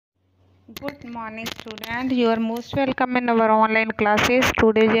Good morning, student. You are most welcome in our online classes.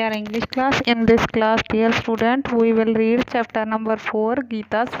 Today we are English class. In this class, dear student, we will read chapter number 4,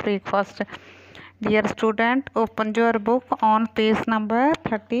 Gita's Breakfast. Dear student, open your book on page number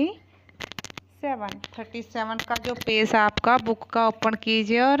 37. 37 का जो page आपका book का open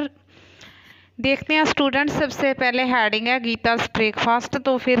कीजिए और देखते हैं student. सबसे पहले हेडिंग है गीता's ब्रेकफास्ट।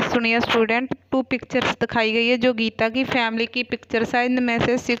 तो फिर सुनिए स्टूडेंट, 2 पिक्चर्स दिखाई गई है जो गीता की फैमिली की पिक्चर्स है। इनमें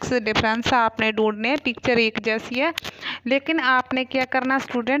से 6 डिफरेंस आपने ढूंढने हैं। पिक्चर एक जैसी है लेकिन आपने क्या करना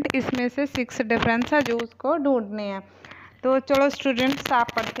स्टूडेंट, इसमें से 6 डिफरेंस है जो उसको ढूंढने हैं। तो चलो स्टूडेंट्स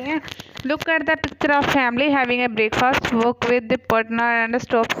आप पढ़ते हैं। Look at the picture of family having a breakfast, work with the partner and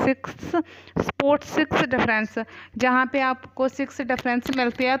stop 6 difference. जहाँ पे आपको 6 डिफरेंस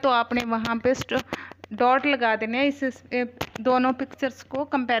मिलते हैं तो आपने वहाँ पे डॉट लगा देने हैं। इस दोनों पिक्चर्स को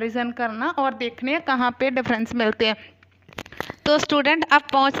कंपैरिजन करना और देखने कहाँ पे डिफरेंस मिलते हैं। तो स्टूडेंट अब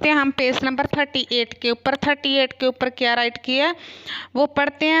पहुंचते हैं हम पेज नंबर 38 के ऊपर। 38 के ऊपर क्या राइट किया है वो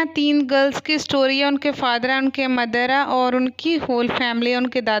पढ़ते हैं। 3 गर्ल्स की स्टोरी है, उनके फादर है, उनके मदर है और उनकी होल फैमिली,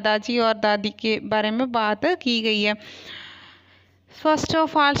 उनके दादाजी और दादी के बारे में बात की गई है। फर्स्ट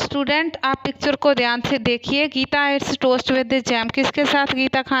ऑफ ऑल स्टूडेंट आप पिक्चर को ध्यान से देखिए। Gita it's toast with jam, किसके साथ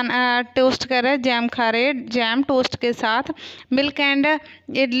गीता खाना टोस्ट कर रहे हैं, जैम खा रहे हैं, जैम टोस्ट के साथ। Milk and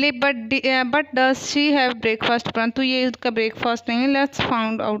idli, but does she have breakfast, परंतु ये उसका ब्रेकफास्ट नहीं है। लेट्स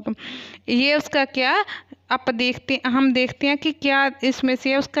फाउंड आउट, ये उसका क्या हम देखते हैं कि क्या इसमें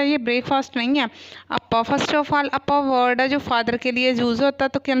से उसका ये ब्रेकफास्ट नहीं है। अपा, फर्स्ट ऑफ ऑल अपा वर्ड है जो फादर के लिए यूज़ होता है।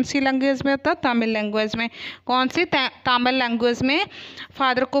 तो कौन सी लैंग्वेज में होता है? तमिल लैंग्वेज में। कौन सी? तमिल लैंग्वेज में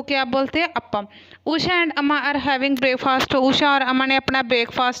फादर को क्या बोलते हैं? अपा। उषा एंड अम्मा आर हैविंग ब्रेकफास्ट, उषा और अम्मा ने अपना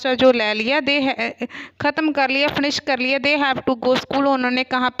ब्रेकफास्ट जो ले लिया, ख़त्म कर लिया, फिनिश कर लिया। They have to go school, उन्होंने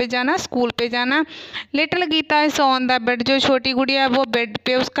कहाँ पे जाना? स्कूल पे जाना। Little Gita is on the bed, जो छोटी गुड़िया है वो बेड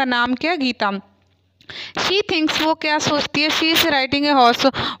पे, उसका नाम क्या? गीता। शी थिंक्स, वो क्या सोचती है? She is riding a horse,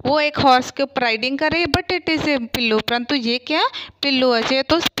 वो एक हॉर्स के ऊपर राइडिंग कर रही है। But it is a pillow, परंतु ये क्या? पिल्लो है। ये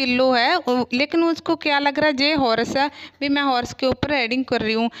तो पिल्लो है लेकिन उसको क्या लग रहा है? ये हॉर्स है, भी मैं हॉर्स के ऊपर राइडिंग कर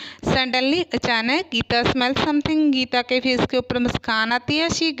रही हूँ। सडनली अचानक गीता स्मेल समथिंग, गीता के फेस के ऊपर मुस्कान आती है।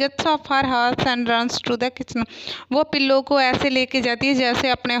 She gets of her horse and runs to the kitchen, वो पिल्लो को ऐसे लेके जाती है जैसे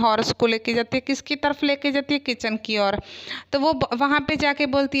अपने हॉर्स को लेके जाती है। किसकी तरफ लेके जाती है? किचन की ओर। तो वो वहाँ पे जाके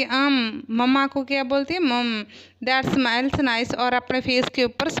बोलती है मम्मा को क्या बोलती है? मम, दैट स्माइल्स नाइस, और अपने फेस के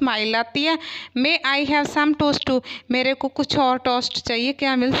ऊपर स्माइल आती है। मे I have some toast to, मेरे को कुछ और टोस्ट चाहिए,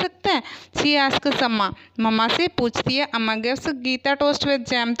 क्या मिल सकता है? शी आस्क्स अम्मा, मम्मा से पूछती है। अम्मा gives Gita toast with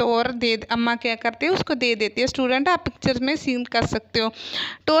jam, तो और दे अम्मा क्या करती है? उसको दे देती है। स्टूडेंट आप पिक्चर में सीन कर सकते हो।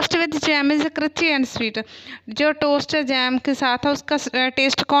 Toast with jam is crunchy and sweet, जो टोस्ट है जैम के साथ है उसका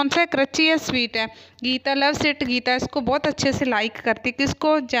टेस्ट कौन सा है? क्रची है, स्वीट है। गीता लव्स इट, गीता इसको बहुत अच्छे से लाइक करती है।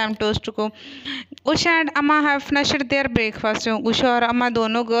 किसको? जैम टोस्ट को। उषा एंड अम्मा have finished there breakfast, Usha और अम्मा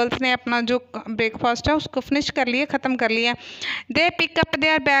दोनों गर्ल्स ने अपना जो ब्रेकफास्ट है उसको फिनिश कर लिया, ख़त्म कर लिया। दे pick up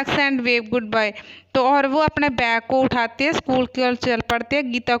there bags and wave good bye, तो और वो अपने बैग को उठाते हैं, स्कूल की ओर चल पड़ते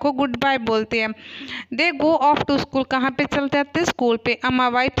हैं, गीता को गुड बाय बोलते हैं। दे गो ऑफ टू स्कूल, कहाँ पे चल जाते हैं? स्कूल पे। अम्मा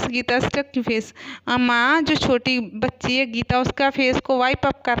वाइप्स गीता स्टक फेस, अम्मा जो छोटी बच्ची है गीता उसका फेस को वाइप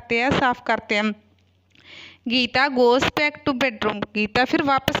अप करते हैं, साफ करते हैं। Gita goes back two bedroom, Gita फिर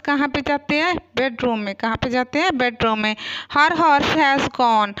वापस कहाँ पे जाते हैं? बेडरूम में। कहाँ पे जाते हैं? बेडरूम में। हर हॉर्स हैज़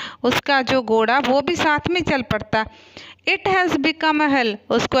गॉन, उसका जो घोड़ा वो भी साथ में चल पड़ता। इट हैज़ बिकम अ हिल,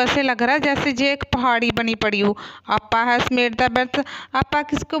 उसको ऐसे लग रहा है जैसे जो एक पहाड़ी बनी पड़ी हो। अप्पा हैज़ मेड द बेड, अप्पा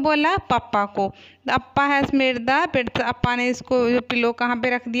किसको बोला? पापा को। अप्पा हैज़ मेड द बेड, अप्पा ने इसको पिलो कहाँ पे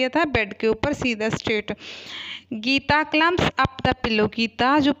रख दिया था? बेड के ऊपर, सीधा straight. Gita clumps up the pillow,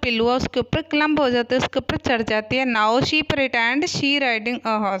 Gita जो पिलो है उसके ऊपर क्लम्ब हो जाते है, उसके ऊपर चढ़ जाती है। Now she pretend she riding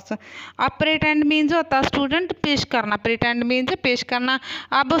a horse, अब प्रिटेंड मीन्स होता है स्टूडेंट पेश करना, प्रिटेंड मीन्स पेश करना।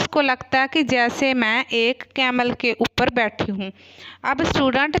 अब उसको लगता है कि जैसे मैं एक कैमल के ऊपर बैठी हूँ। अब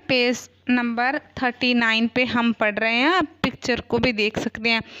स्टूडेंट पेज नंबर 39 पे हम पढ़ रहे हैं, आप पिक्चर को भी देख सकते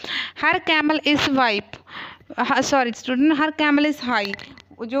हैं। हर camel is wipe, sorry student, her camel is high,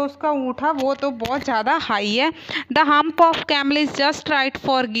 जो उसका ऊँट है वो तो बहुत ज़्यादा हाई है। The hump of camel is just right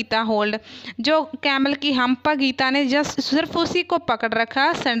for Gita hold, जो कैमल की हम्प पर गीता ने जस्ट सिर्फ उसी को पकड़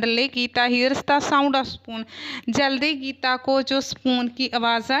रखा। Suddenly Gita here's the sound of spoon, जल्दी गीता को जो स्पून की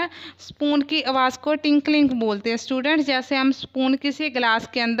आवाज़ है, स्पून की आवाज़ को टिंकलिंग बोलते हैं स्टूडेंट। जैसे हम स्पून किसी गिलास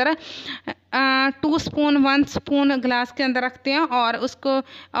के अंदर 2 स्पून 1 स्पून ग्लास के अंदर रखते हैं और उसको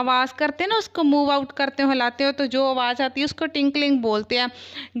आवाज़ करते हैं ना, उसको मूव आउट करते हो, हिलाते हो, तो जो आवाज़ आती है उसको टिंकलिंग बोलते हैं।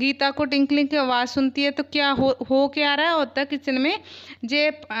 गीता को टिंकलिंग की आवाज़ सुनती है तो क्या हो क्या रहा होता है किचन में? जे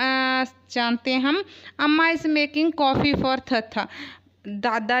जानते हैं हम। अम्मा इज़ मेकिंग कॉफ़ी फॉर थथा,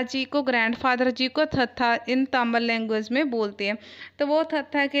 दादाजी को, ग्रैंडफादर जी को थत्था इन तमिल लैंग्वेज में बोलते हैं। तो वो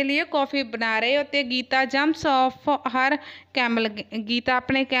थत्था के लिए कॉफ़ी बना रहे होते हैं। Gita jumps of her camel, Gita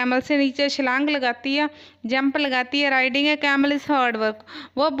अपने कैमल से नीचे छलांग लगाती है, जंप लगाती है। राइडिंग है कैमल इज़ हार्ड वर्क,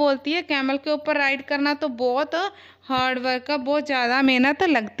 वो बोलती है कैमल के ऊपर राइड करना तो बहुत हार्ड वर्क है, बहुत ज़्यादा मेहनत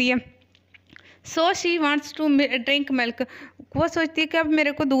लगती है। So she wants to drink milk, वो सोचती है कि अब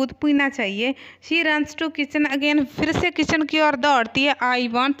मेरे को दूध पीना चाहिए। She runs to kitchen again, फिर से किचन की ओर दौड़ती है। आई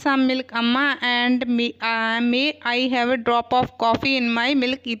वॉन्ट सम मिल्क अम्मा and may I have a drop of coffee in my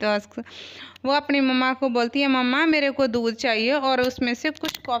milk eaters, वो अपनी मम्मा को बोलती है मम्मा मेरे को दूध चाहिए और उसमें से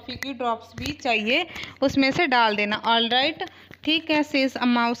कुछ कॉफ़ी की ड्रॉप्स भी चाहिए, उसमें से डाल देना। ऑल राइट, ठीक है सेज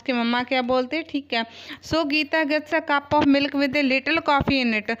अम्मा, उसके मम्मा क्या बोलते हैं ठीक है। सो Gita gets a cup of milk with a little coffee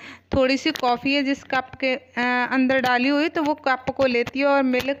in it, थोड़ी सी कॉफ़ी है जिस कप के अंदर डाली हुई, तो वो कप को लेती है और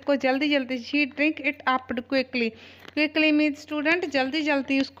मिल्क को जल्दी जल्दी she drink it up quickly, quickly mean student जल्दी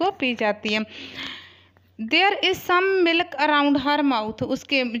जल्दी उसको पी जाती है। There is some milk around her mouth,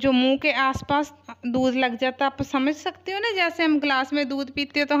 उसके जो मुंह के आसपास दूध लग जाता, आप समझ सकते हो ना, जैसे हम ग्लास में दूध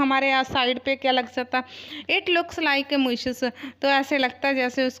पीते हो तो हमारे यहाँ साइड पे क्या लग जाता, इट लुक्स लाइक ए मुशस, तो ऐसे लगता है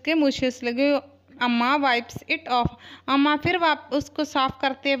जैसे उसके मुशस लगे। अम्मा वाइप्स इट ऑफ, अम्मा फिर उसको साफ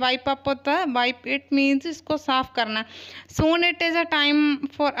करते हैं। वाइप अप होता है, वाइप इट मीन्स इसको साफ करना। Soon it is a time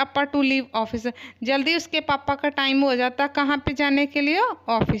for Appa to leave office, जल्दी उसके पापा का टाइम हो जाता, कहाँ पे जाने के लिए,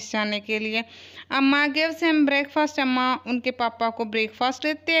 ऑफिस जाने के लिए। अम्मा गिव्स हिम ब्रेकफास्ट, अम्मा उनके पापा को ब्रेकफास्ट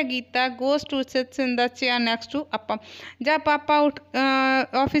देते हैं। Gita goes to sits in the chair next to अप्पा, जब पापा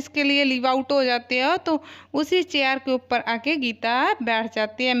ऑफिस के लिए लीव आउट हो जाते हैं तो उसी चेयर के ऊपर आके गीता बैठ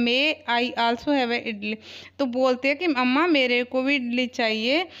जाती है। मे I also have a idli, तो बोलते हैं कि अम्मा मेरे को भी इडली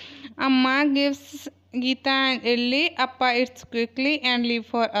चाहिए। अम्मा gives Gita and idli, Appa it's quickly and leave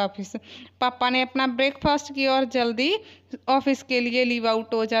for office, पापा ने अपना ब्रेकफास्ट किया और जल्दी ऑफिस के लिए लीव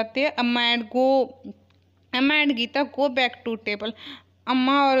आउट हो जाते हैं। अम्मा and Gita go back to table,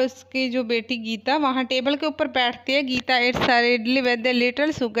 अम्मा और उसकी जो बेटी गीता वहाँ टेबल के ऊपर बैठती है। गीता इट्स सारे idli with the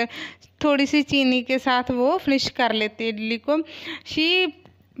little sugar, थोड़ी सी चीनी के साथ वो फिनिश कर लेती है इडली को। She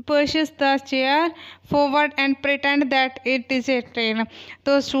pushes the chair forward and pretend that it is a train,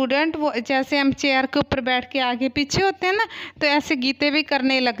 तो स्टूडेंट वो जैसे हम चेयर के ऊपर बैठ के आगे पीछे होते हैं ना, तो ऐसे गीते भी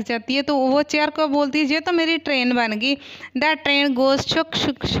करने लग जाती है। तो वो चेयर को बोलती है ये तो मेरी ट्रेन बन गई। दैट ट्रेन गोज शुक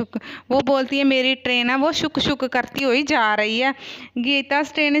शुक शुक, वो बोलती है मेरी ट्रेन है वो शुक शुक करती हुई जा रही है। Gita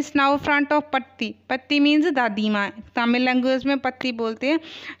train is now front of पत्ती, पत्ती मीन्स दादी माँ, तमिल लैंग्वेज में पत्ती बोलते हैं।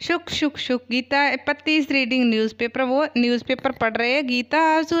 शुक शुक शुक, गीता पत्ती इज रीडिंग न्यूज़पेपर, वो न्यूज़पेपर पढ़ रहे हैं। Gita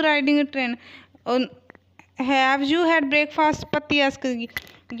also riding a train, have you had breakfast, पत्ती आस्क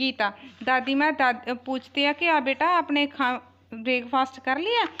गीता, दादी माँ पूछती है कि आप बेटा आपने ब्रेकफास्ट कर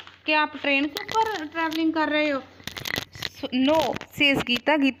लिया, क्या आप ट्रेन के ऊपर ट्रैवलिंग कर रहे हो। नो सेज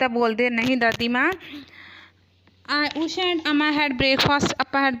गीता, गीता बोल दे नहीं दादी माँ। उषा एंड अम्मा had breakfast,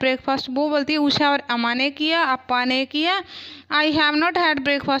 Appa had breakfast, वो बोलती है उषा और अम्मा ने किया, अप्पा ने किया। I have not had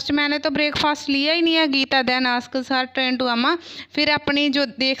breakfast, मैंने तो ब्रेकफास्ट लिया ही नहीं है। Gita then asks her train to अम्मा, फिर अपनी जो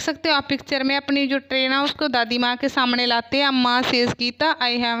देख सकते हो आप पिक्चर में अपनी जो ट्रेन है उसको दादी माँ के सामने लाते हैं। अम्मा says Gita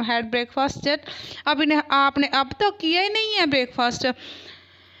I have had breakfast jet, आपने अब तो किया ही नहीं है ब्रेकफास्ट,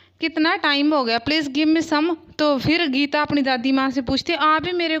 कितना टाइम हो गया, प्लीज़ गिव मी सम। तो फिर गीता अपनी दादी माँ से पूछती है आप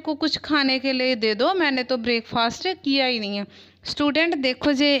भी मेरे को कुछ खाने के लिए दे दो, मैंने तो ब्रेकफास्ट किया ही नहीं है। स्टूडेंट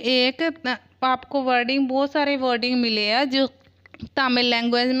देखो जे एक आपको वर्डिंग, बहुत सारे वर्डिंग मिले हैं जो तमिल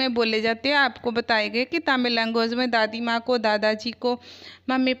लैंग्वेज में बोले जाते हैं। आपको बताए गए कि तमिल लैंग्वेज में दादी माँ को, दादाजी को,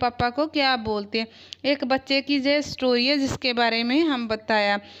 मम्मी पापा को क्या बोलते हैं। एक बच्चे की जो स्टोरी है जिसके बारे में हम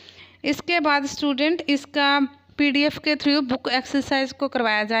बताया। इसके बाद स्टूडेंट इसका PDF के थ्रू बुक एक्सरसाइज को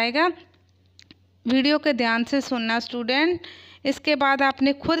करवाया जाएगा, वीडियो के ध्यान से सुनना स्टूडेंट। इसके बाद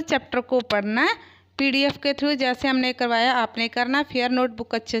आपने खुद चैप्टर को पढ़ना, PDF के थ्रू जैसे हमने करवाया आपने करना। फिर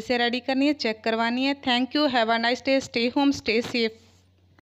नोटबुक अच्छे से रेडी करनी है, चेक करवानी है। Thank you, have a nice day, stay home, stay safe.